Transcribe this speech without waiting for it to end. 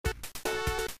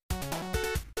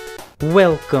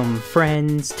Welcome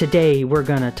friends, today we're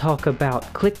gonna talk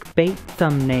about clickbait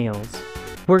thumbnails.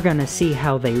 We're gonna see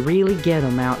how they really get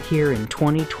them out here in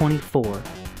 2024.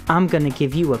 I'm gonna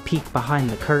give you a peek behind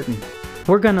the curtain.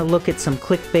 We're gonna look at some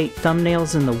clickbait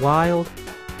thumbnails in the wild,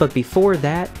 but before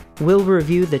that, we'll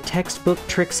review the textbook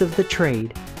tricks of the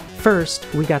trade. First,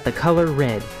 we got the color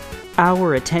red.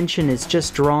 Our attention is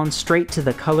just drawn straight to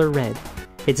the color red.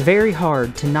 It's very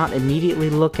hard to not immediately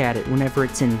look at it whenever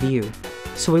it's in view.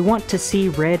 So we want to see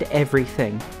red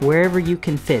everything, wherever you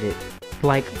can fit it.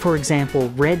 Like, for example,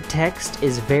 red text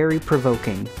is very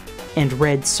provoking, and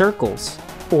red circles,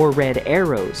 or red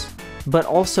arrows, but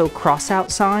also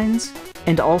cross-out signs,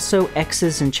 and also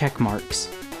X's and check marks.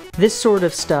 This sort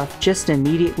of stuff just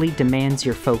immediately demands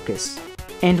your focus.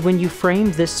 And when you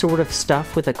frame this sort of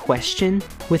stuff with a question,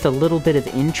 with a little bit of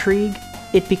intrigue,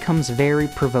 it becomes very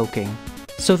provoking.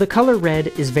 So the color red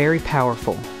is very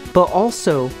powerful. But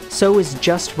also, so is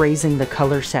just raising the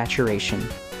color saturation.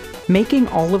 Making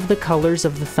all of the colors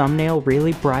of the thumbnail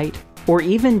really bright, or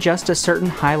even just a certain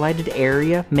highlighted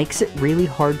area, makes it really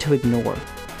hard to ignore.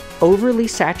 Overly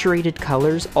saturated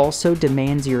colors also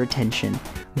demands your attention.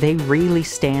 They really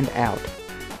stand out.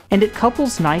 And it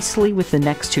couples nicely with the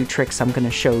next two tricks I'm going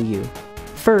to show you.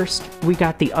 First, we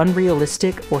got the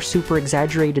unrealistic or super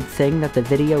exaggerated thing that the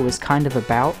video is kind of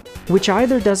about, which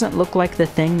either doesn't look like the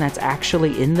thing that's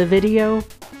actually in the video,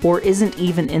 or isn't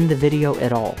even in the video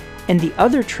at all. And the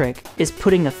other trick is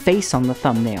putting a face on the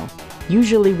thumbnail,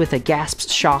 usually with a gasp,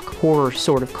 shock, horror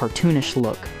sort of cartoonish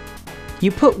look. You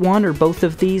put one or both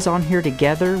of these on here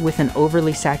together with an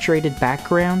overly saturated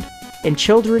background, and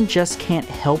children just can't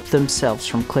help themselves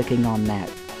from clicking on that.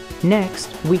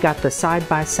 Next, we got the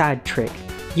side-by-side trick.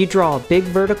 You draw a big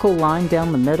vertical line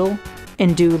down the middle,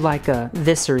 and do like a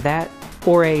this or that,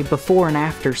 or a before and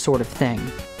after sort of thing.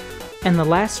 And the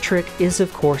last trick is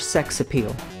of course sex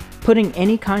appeal. Putting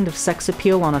any kind of sex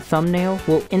appeal on a thumbnail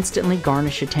will instantly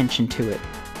garnish attention to it.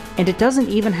 And it doesn't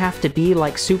even have to be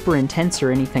like super intense or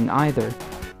anything either.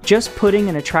 Just putting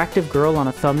an attractive girl on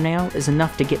a thumbnail is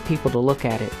enough to get people to look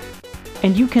at it.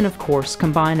 And you can of course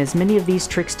combine as many of these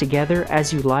tricks together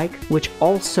as you like, which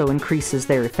also increases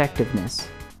their effectiveness.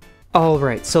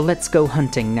 Alright, so let's go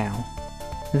hunting now.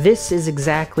 This is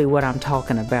exactly what I'm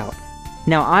talking about.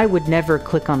 Now I would never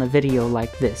click on a video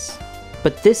like this,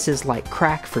 but this is like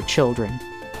crack for children.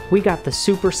 We got the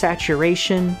super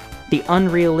saturation, the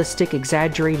unrealistic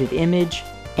exaggerated image,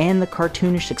 and the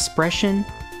cartoonish expression,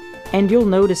 and you'll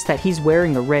notice that he's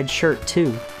wearing a red shirt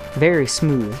too, very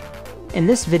smooth. And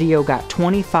this video got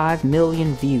 25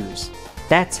 million views.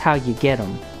 That's how you get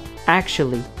them.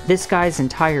 Actually, this guy's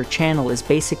entire channel is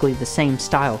basically the same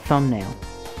style thumbnail.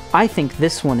 I think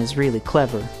this one is really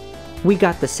clever. We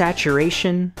got the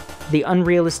saturation, the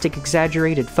unrealistic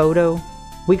exaggerated photo,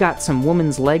 we got some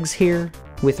woman's legs here,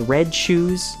 with red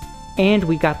shoes, and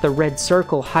we got the red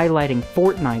circle highlighting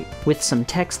Fortnite with some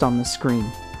text on the screen.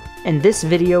 And this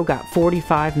video got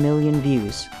 45 million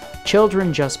views.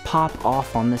 Children just pop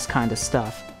off on this kind of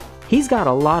stuff. He's got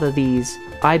a lot of these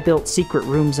I built secret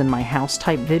rooms in my house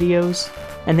type videos,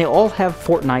 and they all have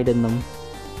Fortnite in them.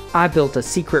 I built a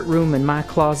secret room in my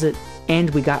closet, and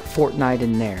we got Fortnite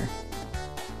in there.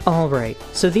 Alright,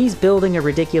 so these building a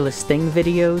ridiculous thing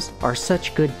videos are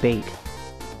such good bait.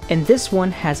 And this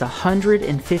one has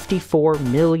 154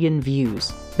 million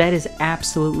views. That is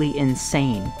absolutely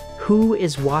insane. Who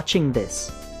is watching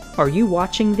this? Are you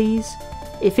watching these?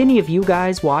 If any of you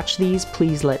guys watch these,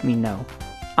 please let me know.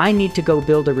 I need to go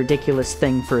build a ridiculous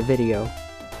thing for a video.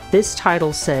 This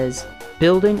title says,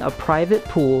 Building a Private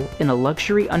Pool in a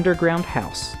Luxury Underground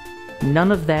House.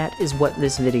 None of that is what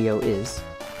this video is.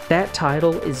 That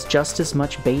title is just as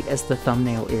much bait as the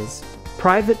thumbnail is.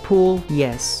 Private pool,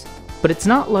 yes, but it's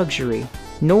not luxury,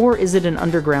 nor is it an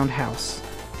underground house.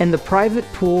 And the private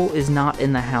pool is not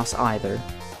in the house either.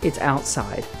 It's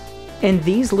outside. And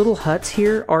these little huts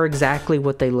here are exactly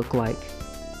what they look like.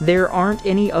 There aren't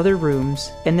any other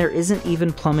rooms, and there isn't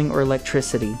even plumbing or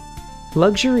electricity.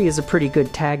 Luxury is a pretty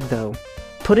good tag though.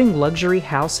 Putting luxury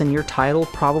house in your title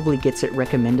probably gets it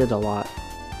recommended a lot.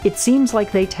 It seems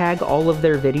like they tag all of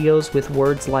their videos with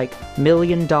words like $1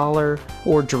 million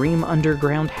or dream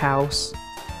underground house.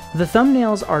 The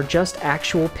thumbnails are just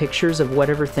actual pictures of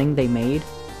whatever thing they made,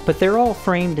 but they're all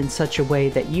framed in such a way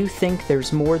that you think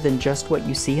there's more than just what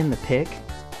you see in the pic.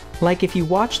 Like if you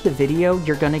watch the video,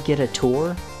 you're gonna get a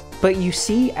tour, but you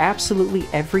see absolutely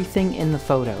everything in the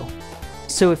photo.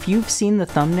 So if you've seen the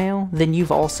thumbnail, then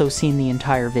you've also seen the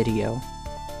entire video.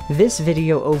 This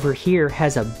video over here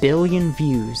has 1 billion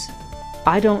views.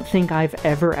 I don't think I've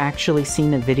ever actually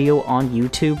seen a video on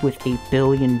YouTube with 1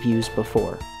 billion views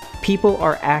before. People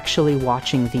are actually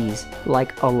watching these,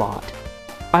 like a lot.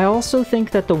 I also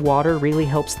think that the water really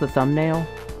helps the thumbnail,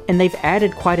 and they've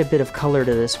added quite a bit of color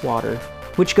to this water,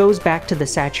 which goes back to the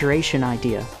saturation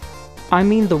idea. I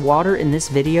mean, the water in this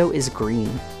video is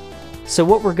green. So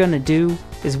what we're gonna do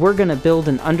is we're gonna build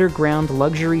an underground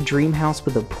luxury dream house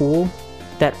with a pool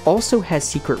that also has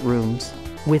secret rooms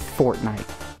with Fortnite.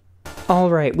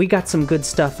 Alright, we got some good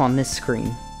stuff on this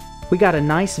screen. We got a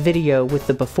nice video with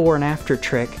the before and after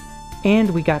trick, and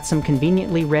we got some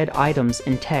conveniently read items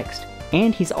and text,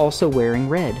 and he's also wearing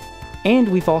red. And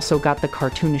we've also got the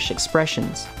cartoonish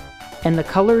expressions. And the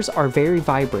colors are very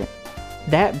vibrant.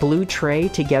 That blue tray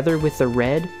together with the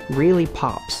red really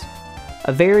pops.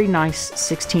 A very nice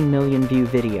 16 million view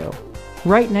video.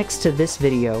 Right next to this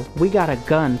video, we got a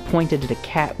gun pointed at a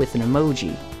cat with an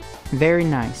emoji. Very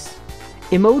nice.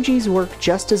 Emojis work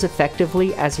just as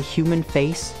effectively as a human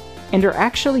face, and are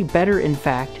actually better in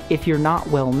fact if you're not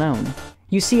well known.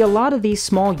 You see, a lot of these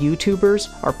small YouTubers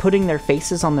are putting their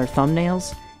faces on their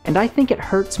thumbnails, and I think it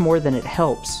hurts more than it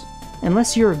helps.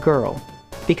 Unless you're a girl,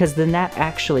 because then that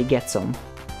actually gets them.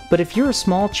 But if you're a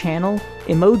small channel,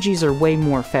 emojis are way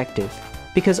more effective.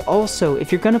 Because also,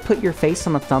 if you're gonna put your face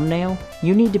on a thumbnail,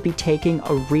 you need to be taking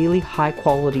a really high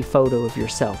quality photo of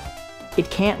yourself. It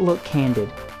can't look candid.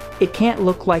 It can't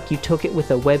look like you took it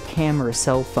with a webcam or a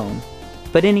cell phone.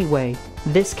 But anyway,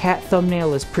 this cat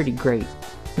thumbnail is pretty great.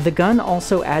 The gun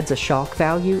also adds a shock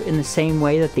value in the same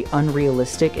way that the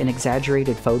unrealistic and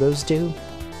exaggerated photos do,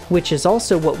 which is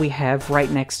also what we have right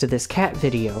next to this cat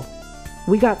video.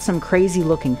 We got some crazy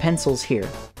looking pencils here,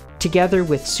 together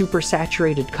with super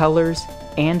saturated colors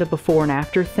and a before and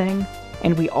after thing,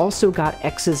 and we also got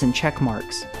X's and check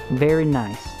marks. Very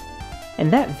nice.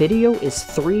 And that video is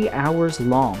 3 hours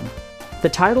long. The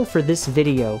title for this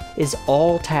video is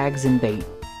All Tags and Bait.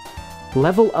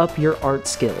 Level up your art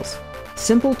skills.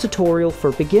 Simple tutorial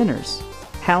for beginners.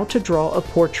 How to draw a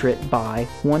portrait by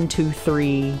 1, 2,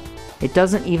 3. It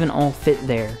doesn't even all fit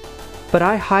there. But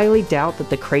I highly doubt that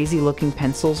the crazy looking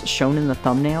pencils shown in the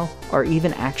thumbnail are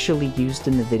even actually used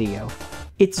in the video.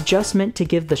 It's just meant to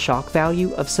give the shock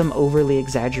value of some overly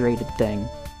exaggerated thing.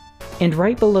 And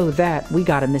right below that, we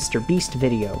got a Mr. Beast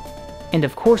video. And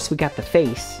of course we got the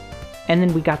face. And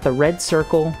then we got the red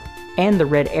circle, and the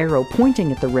red arrow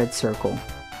pointing at the red circle.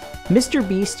 Mr.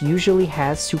 Beast usually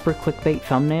has super clickbait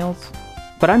thumbnails,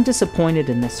 but I'm disappointed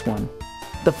in this one.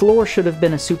 The floor should have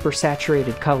been a super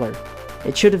saturated color.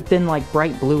 It should have been like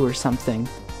bright blue or something.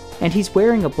 And he's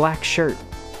wearing a black shirt.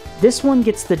 This one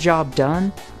gets the job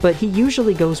done, but he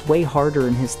usually goes way harder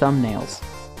in his thumbnails.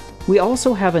 We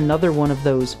also have another one of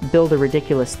those build a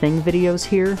ridiculous thing videos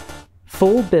here.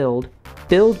 Full build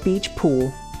beach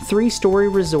pool, 3-story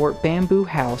resort bamboo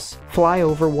house,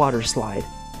 flyover water slide.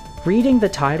 Reading the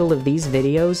title of these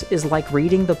videos is like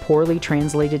reading the poorly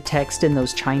translated text in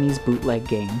those Chinese bootleg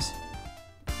games.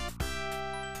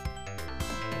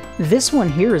 This one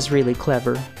here is really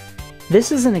clever.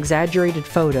 This is an exaggerated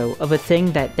photo of a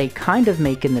thing that they kind of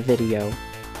make in the video.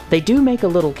 They do make a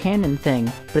little cannon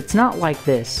thing, but it's not like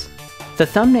this. The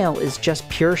thumbnail is just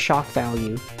pure shock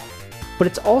value. But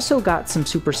it's also got some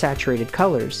super saturated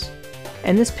colors.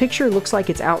 And this picture looks like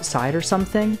it's outside or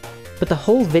something, but the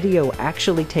whole video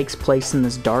actually takes place in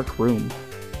this dark room.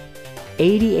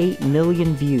 88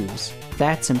 million views.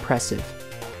 That's impressive.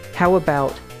 How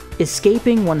about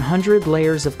escaping 100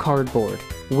 layers of cardboard?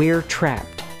 We're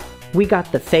trapped. We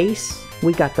got the face,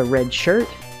 we got the red shirt,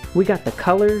 we got the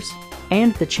colors,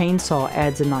 and the chainsaw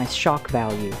adds a nice shock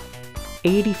value.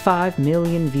 85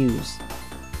 million views.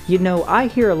 You know, I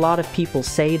hear a lot of people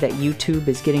say that YouTube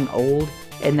is getting old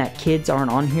and that kids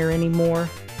aren't on here anymore,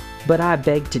 but I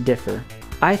beg to differ.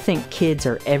 I think kids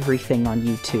are everything on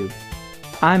YouTube.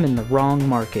 I'm in the wrong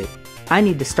market. I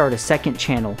need to start a second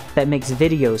channel that makes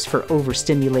videos for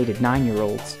overstimulated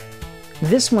 9-year-olds.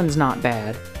 This one's not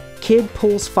bad. Kid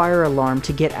pulls fire alarm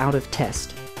to get out of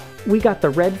test. We got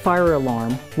the red fire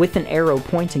alarm with an arrow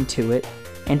pointing to it,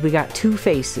 and we got 2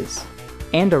 faces,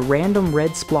 and a random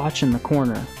red splotch in the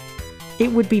corner.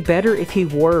 It would be better if he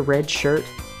wore a red shirt,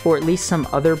 or at least some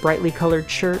other brightly colored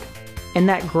shirt, and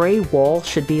that gray wall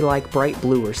should be like bright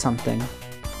blue or something.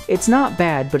 It's not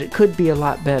bad, but it could be a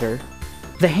lot better.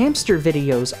 The hamster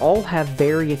videos all have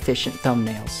very efficient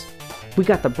thumbnails. We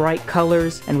got the bright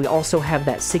colors, and we also have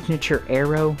that signature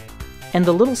arrow, and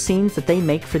the little scenes that they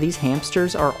make for these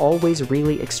hamsters are always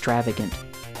really extravagant.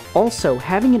 Also,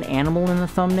 having an animal in the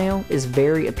thumbnail is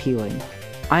very appealing.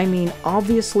 I mean,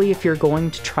 obviously if you're going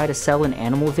to try to sell an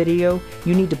animal video,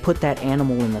 you need to put that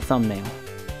animal in the thumbnail.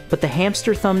 But the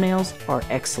hamster thumbnails are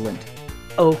excellent.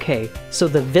 Okay, so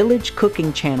the Village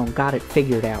Cooking channel got it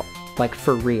figured out, like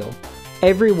for real.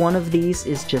 Every one of these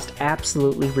is just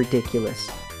absolutely ridiculous.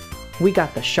 We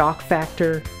got the shock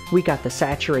factor, we got the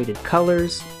saturated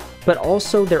colors, but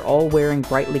also they're all wearing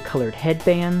brightly colored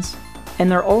headbands,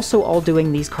 and they're also all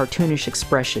doing these cartoonish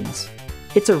expressions.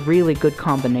 It's a really good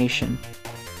combination.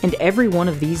 And every one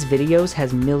of these videos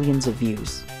has millions of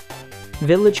views.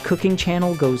 Village Cooking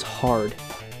Channel goes hard.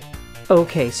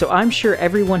 Okay, so I'm sure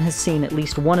everyone has seen at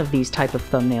least one of these type of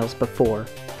thumbnails before.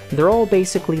 They're all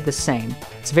basically the same.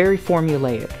 It's very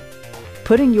formulaic.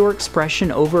 Putting your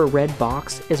expression over a red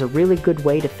box is a really good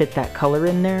way to fit that color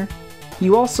in there.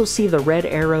 You also see the red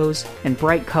arrows and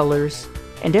bright colors,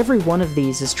 and every one of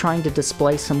these is trying to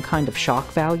display some kind of shock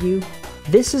value.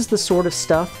 This is the sort of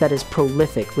stuff that is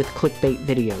prolific with clickbait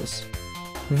videos.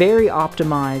 Very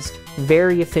optimized,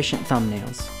 very efficient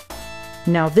thumbnails.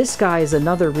 Now this guy is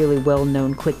another really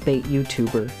well-known clickbait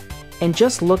YouTuber, and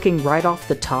just looking right off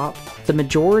the top, the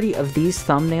majority of these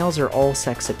thumbnails are all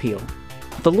sex appeal.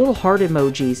 The little heart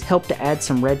emojis help to add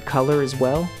some red color as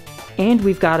well, and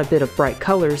we've got a bit of bright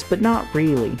colors, but not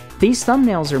really. These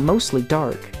thumbnails are mostly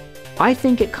dark. I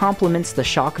think it complements the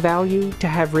shock value to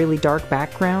have really dark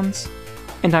backgrounds,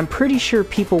 and I'm pretty sure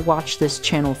people watch this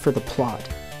channel for the plot.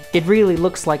 It really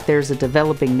looks like there's a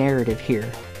developing narrative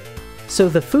here. So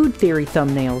the food theory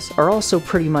thumbnails are also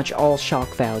pretty much all shock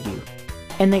value,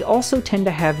 and they also tend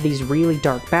to have these really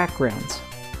dark backgrounds.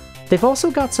 They've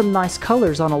also got some nice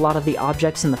colors on a lot of the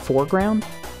objects in the foreground,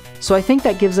 so I think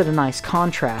that gives it a nice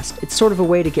contrast. It's sort of a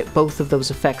way to get both of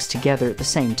those effects together at the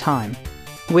same time.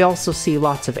 We also see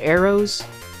lots of arrows.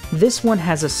 This one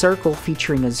has a circle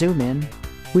featuring a zoom in.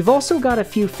 We've also got a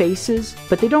few faces,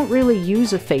 but they don't really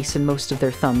use a face in most of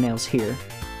their thumbnails here.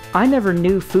 I never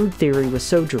knew food theory was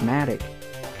so dramatic.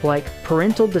 Like,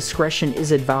 parental discretion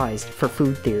is advised for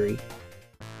food theory.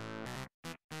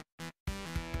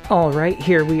 Alright,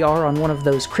 here we are on one of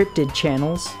those cryptid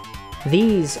channels.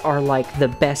 These are like the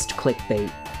best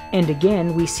clickbait. And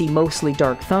again, we see mostly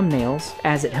dark thumbnails,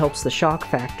 as it helps the shock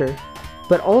factor.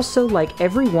 But also, like,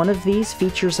 every one of these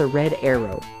features a red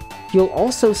arrow. You'll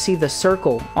also see the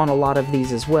circle on a lot of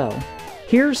these as well.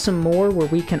 Here's some more where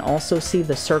we can also see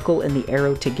the circle and the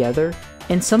arrow together,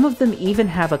 and some of them even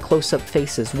have a close-up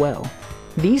face as well.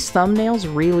 These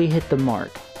thumbnails really hit the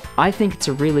mark. I think it's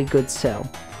a really good sell.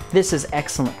 This is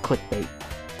excellent clickbait.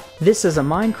 This is a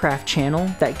Minecraft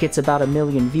channel that gets about 1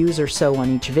 million views or so on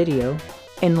each video,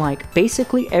 and like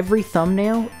basically every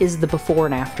thumbnail is the before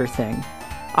and after thing.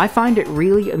 I find it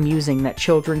really amusing that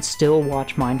children still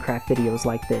watch Minecraft videos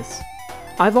like this.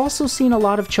 I've also seen a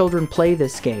lot of children play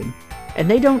this game, and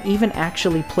they don't even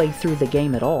actually play through the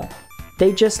game at all.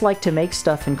 They just like to make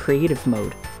stuff in creative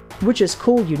mode, which is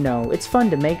cool, you know. It's fun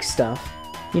to make stuff.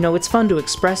 You know, it's fun to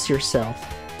express yourself.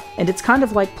 And it's kind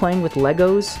of like playing with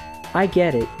Legos. I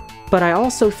get it. But I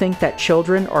also think that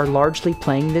children are largely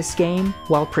playing this game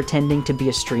while pretending to be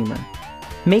a streamer.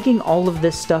 Making all of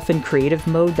this stuff in creative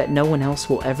mode that no one else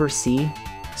will ever see.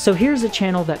 So here's a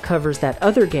channel that covers that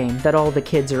other game that all the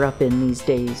kids are up in these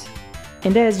days.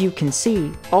 And as you can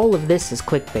see, all of this is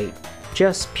clickbait.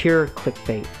 Just pure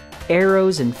clickbait.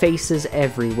 Arrows and faces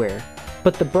everywhere.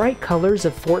 But the bright colors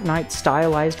of Fortnite's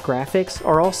stylized graphics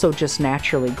are also just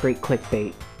naturally great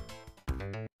clickbait.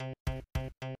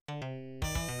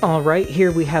 Alright,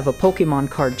 here we have a Pokemon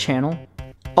card channel.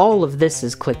 All of this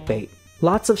is clickbait.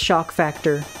 Lots of shock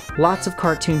factor, lots of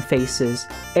cartoon faces,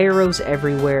 arrows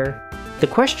everywhere. The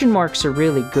question marks are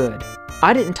really good.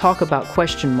 I didn't talk about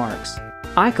question marks.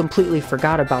 I completely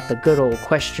forgot about the good old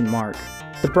question mark.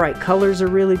 The bright colors are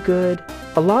really good.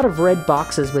 A lot of red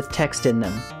boxes with text in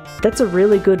them. That's a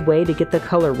really good way to get the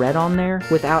color red on there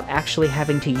without actually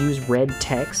having to use red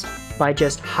text by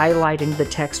just highlighting the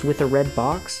text with a red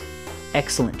box.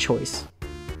 Excellent choice.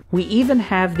 We even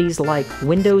have these like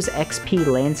Windows XP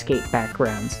landscape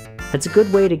backgrounds. That's a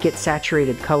good way to get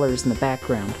saturated colors in the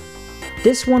background.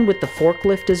 This one with the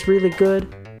forklift is really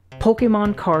good.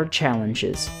 Pokemon card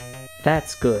challenges.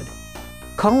 That's good.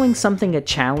 Calling something a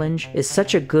challenge is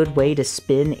such a good way to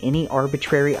spin any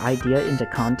arbitrary idea into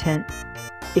content.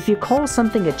 If you call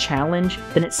something a challenge,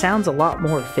 then it sounds a lot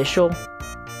more official.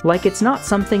 Like it's not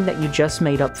something that you just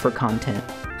made up for content.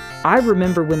 I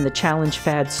remember when the challenge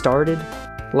fad started,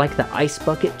 like the ice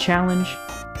bucket challenge.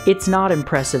 It's not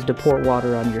impressive to pour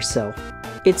water on yourself.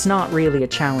 It's not really a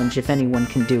challenge if anyone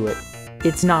can do it.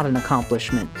 It's not an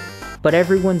accomplishment. But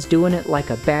everyone's doing it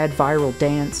like a bad viral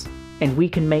dance, and we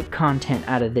can make content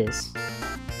out of this.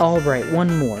 Alright,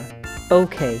 one more.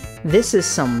 Okay, this is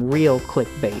some real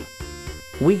clickbait.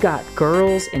 We got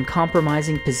girls in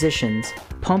compromising positions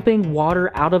pumping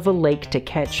water out of a lake to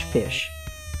catch fish.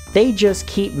 They just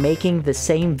keep making the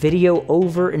same video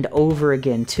over and over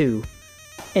again too.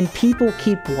 and people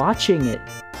keep watching it.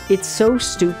 It's so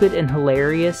stupid and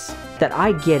hilarious that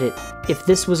I get it if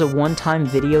this was a one-time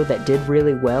video that did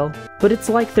really well, but it's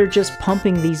like they're just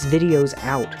pumping these videos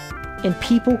out, and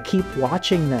people keep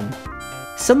watching them.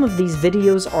 Some of these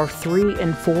videos are 3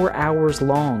 and 4 hours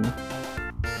long.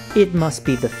 It must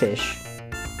be the fish.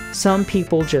 Some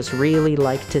people just really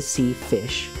like to see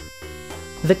fish.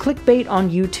 The clickbait on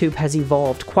YouTube has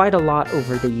evolved quite a lot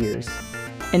over the years,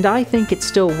 and I think it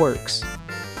still works.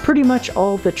 Pretty much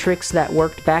all the tricks that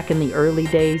worked back in the early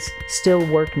days still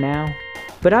work now,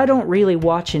 but I don't really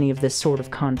watch any of this sort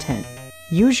of content.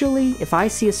 Usually, if I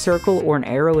see a circle or an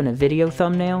arrow in a video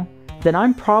thumbnail, then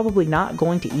I'm probably not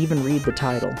going to even read the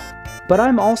title. But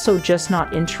I'm also just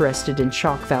not interested in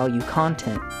shock value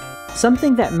content.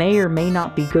 Something that may or may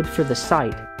not be good for the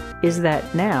site is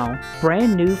that now,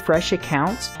 brand new fresh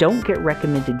accounts don't get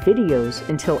recommended videos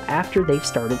until after they've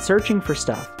started searching for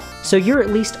stuff. So you're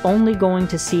at least only going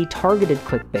to see targeted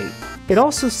clickbait. It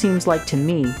also seems like to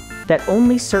me that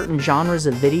only certain genres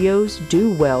of videos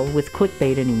do well with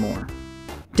clickbait anymore.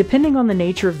 Depending on the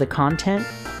nature of the content,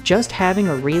 just having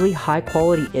a really high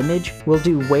quality image will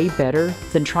do way better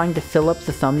than trying to fill up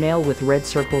the thumbnail with red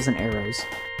circles and arrows.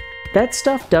 That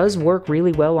stuff does work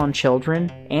really well on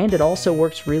children, and it also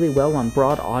works really well on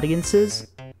broad audiences,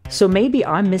 so maybe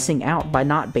I'm missing out by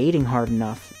not baiting hard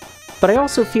enough. But I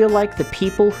also feel like the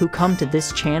people who come to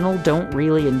this channel don't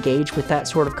really engage with that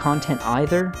sort of content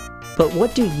either. But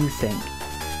what do you think?